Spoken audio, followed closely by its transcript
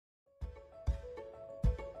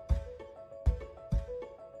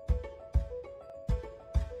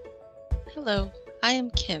Hello, I am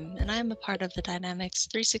Kim, and I am a part of the Dynamics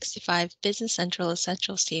 365 Business Central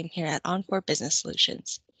Essentials team here at Encore Business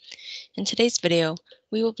Solutions. In today's video,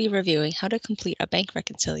 we will be reviewing how to complete a bank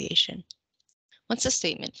reconciliation. Once a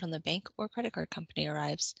statement from the bank or credit card company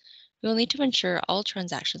arrives, we will need to ensure all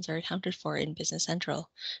transactions are accounted for in Business Central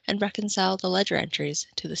and reconcile the ledger entries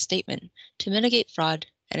to the statement to mitigate fraud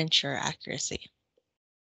and ensure accuracy.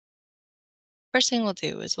 First thing we'll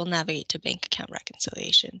do is we'll navigate to bank account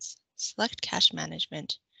reconciliations, select cash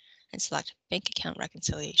management, and select bank account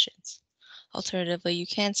reconciliations. Alternatively, you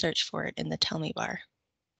can search for it in the Tell Me bar.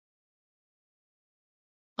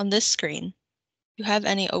 On this screen, if you have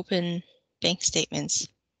any open bank statements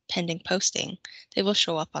pending posting, they will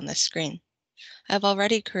show up on this screen. I have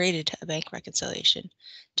already created a bank reconciliation.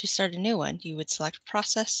 To start a new one, you would select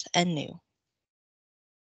Process and New.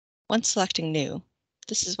 Once selecting New,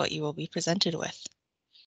 this is what you will be presented with.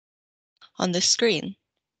 On this screen,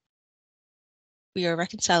 we are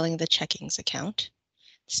reconciling the checkings account.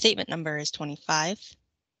 The statement number is 25.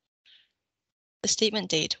 The statement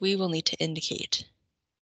date we will need to indicate.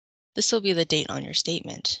 This will be the date on your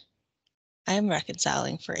statement. I am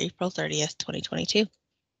reconciling for April 30th, 2022.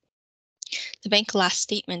 The bank last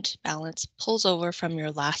statement balance pulls over from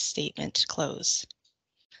your last statement close.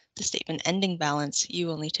 The statement ending balance you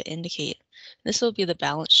will need to indicate. This will be the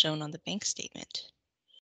balance shown on the bank statement.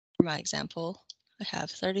 For my example, I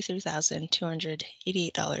have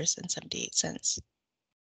 $33,288.78.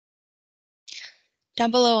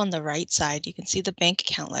 Down below on the right side, you can see the bank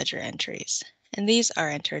account ledger entries, and these are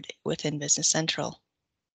entered within Business Central.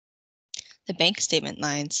 The bank statement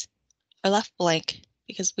lines are left blank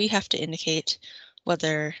because we have to indicate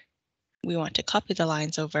whether we want to copy the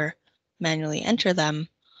lines over, manually enter them,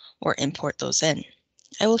 or import those in.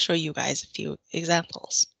 I will show you guys a few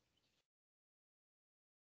examples.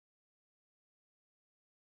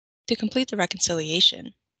 To complete the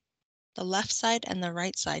reconciliation, the left side and the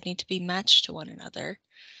right side need to be matched to one another,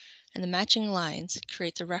 and the matching lines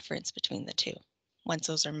create the reference between the two. Once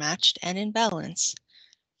those are matched and in balance,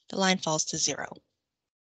 the line falls to 0.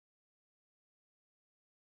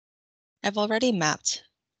 I've already mapped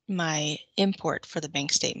my import for the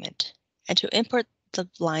bank statement, and to import the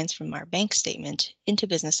lines from our bank statement into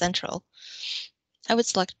Business Central, I would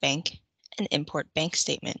select Bank and Import Bank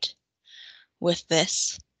Statement. With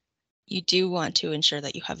this, you do want to ensure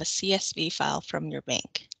that you have a CSV file from your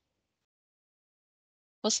bank.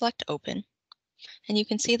 We'll select Open, and you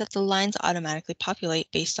can see that the lines automatically populate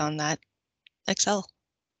based on that Excel.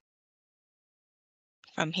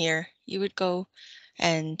 From here, you would go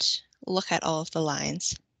and look at all of the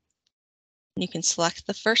lines. You can select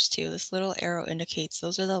the first two. This little arrow indicates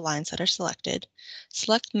those are the lines that are selected.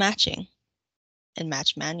 Select Matching and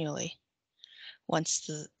match manually. Once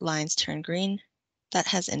the lines turn green, that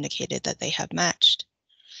has indicated that they have matched.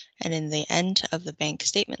 And in the end of the bank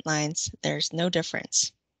statement lines, there's no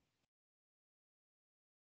difference.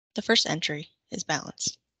 The first entry is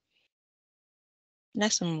balance. The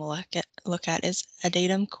next one we'll look at is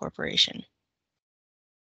Adatum Corporation.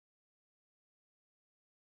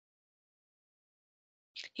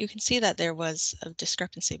 You can see that there was a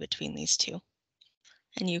discrepancy between these two,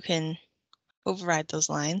 and you can override those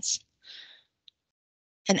lines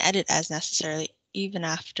and edit as necessary even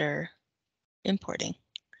after importing.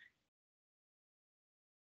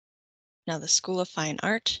 Now the School of Fine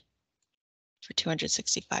Art for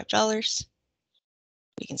 $265.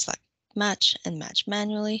 We can select Match and match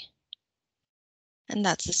manually. And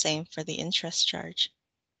that's the same for the interest charge.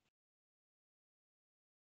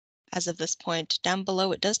 As of this point, down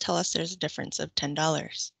below, it does tell us there's a difference of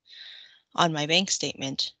 $10. On my bank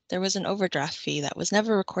statement, there was an overdraft fee that was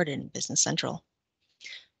never recorded in Business Central.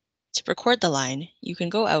 To record the line, you can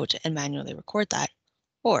go out and manually record that,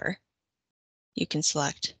 or you can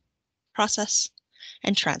select Process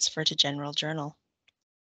and Transfer to General Journal.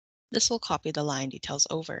 This will copy the line details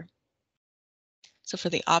over. So for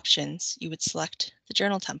the options, you would select the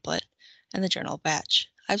journal template and the journal batch.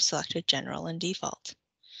 I've selected General and Default.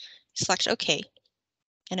 Select OK,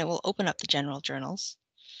 and it will open up the general journals,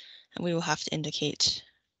 and we will have to indicate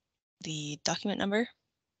the document number,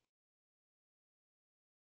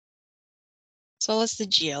 as well as the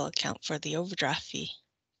GL account for the overdraft fee.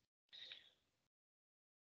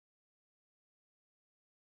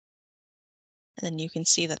 And then you can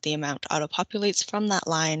see that the amount auto-populates from that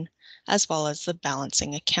line, as well as the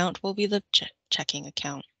balancing account will be the checking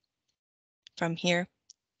account. From here,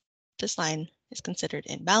 this line is considered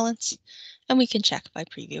in balance, and we can check by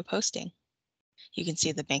preview posting. You can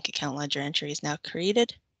see the bank account ledger entry is now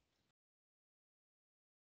created.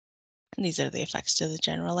 And these are the effects to the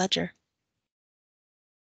general ledger.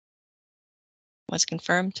 Once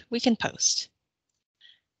confirmed, we can post.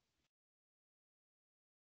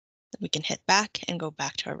 We can hit back and go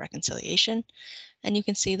back to our reconciliation, and you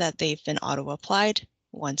can see that they've been auto-applied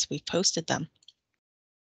once we've posted them.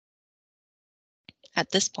 At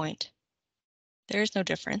this point, there is no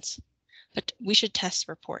difference, but we should test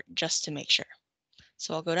report just to make sure.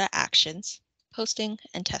 So I'll go to Actions, Posting,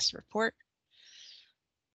 and Test Report.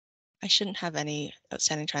 I shouldn't have any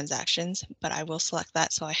outstanding transactions, but I will select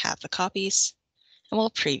that so I have the copies, and we'll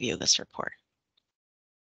preview this report.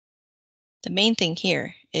 The main thing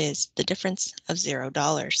here is the difference of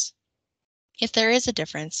 $0. If there is a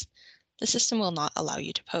difference, the system will not allow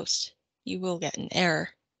you to post. You will get an error.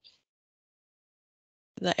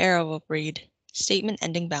 The error will read, statement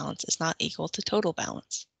ending balance is not equal to total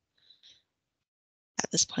balance. At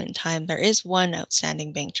this point in time, there is one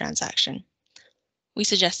outstanding bank transaction. We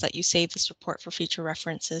suggest that you save this report for future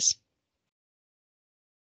references.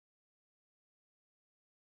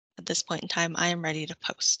 At this point in time, I am ready to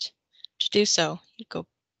post. To do so, you go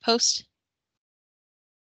Post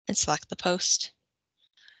and select the post.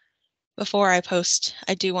 Before I post,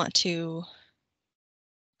 I do want to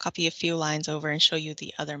copy a few lines over and show you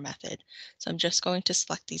the other method. So I'm just going to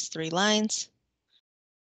select these 3 lines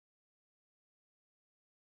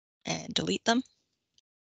and delete them.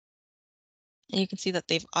 And you can see that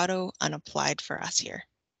they've auto-unapplied for us here.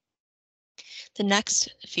 The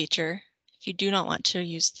next feature, if you do not want to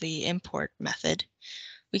use the import method,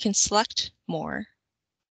 we can select more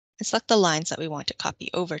and select the lines that we want to copy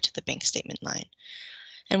over to the bank statement line.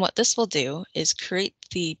 And what this will do is create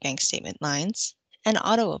the bank statement lines and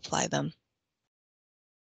auto-apply them.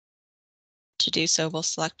 To do so, we'll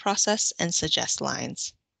select Process and Suggest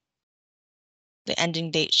Lines. The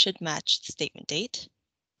ending date should match the statement date,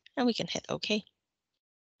 and we can hit OK.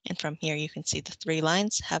 And from here, you can see the 3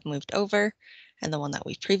 lines have moved over, and the one that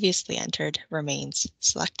we previously entered remains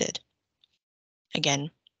selected.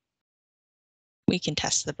 Again, we can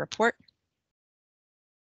test the report.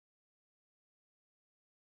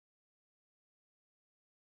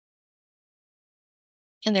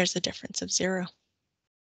 And there's a difference of 0.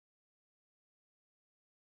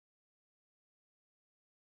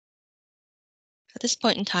 At this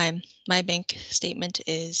point in time, my bank statement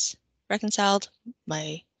is reconciled.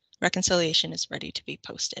 My reconciliation is ready to be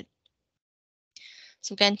posted.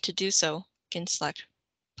 So again, to do so, we can select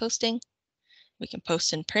Posting. We can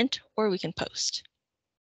post and print, or we can post.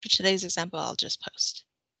 For today's example, I'll just post.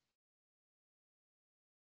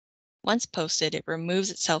 Once posted, it removes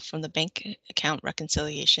itself from the bank account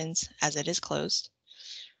reconciliations as it is closed.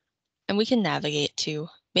 And we can navigate to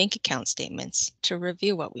bank account statements to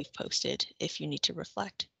review what we've posted if you need to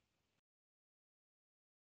reflect.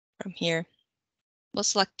 From here, we'll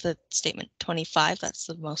select the statement 25, that's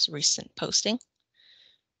the most recent posting.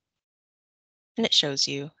 And it shows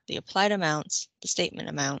you the applied amounts, the statement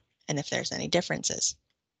amount, and if there's any differences.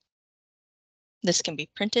 This can be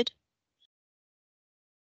printed.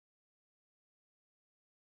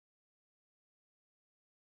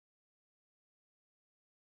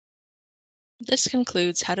 This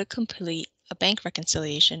concludes how to complete a bank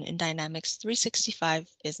reconciliation in Dynamics 365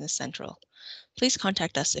 Business Central. Please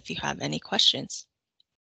contact us if you have any questions.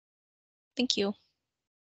 Thank you.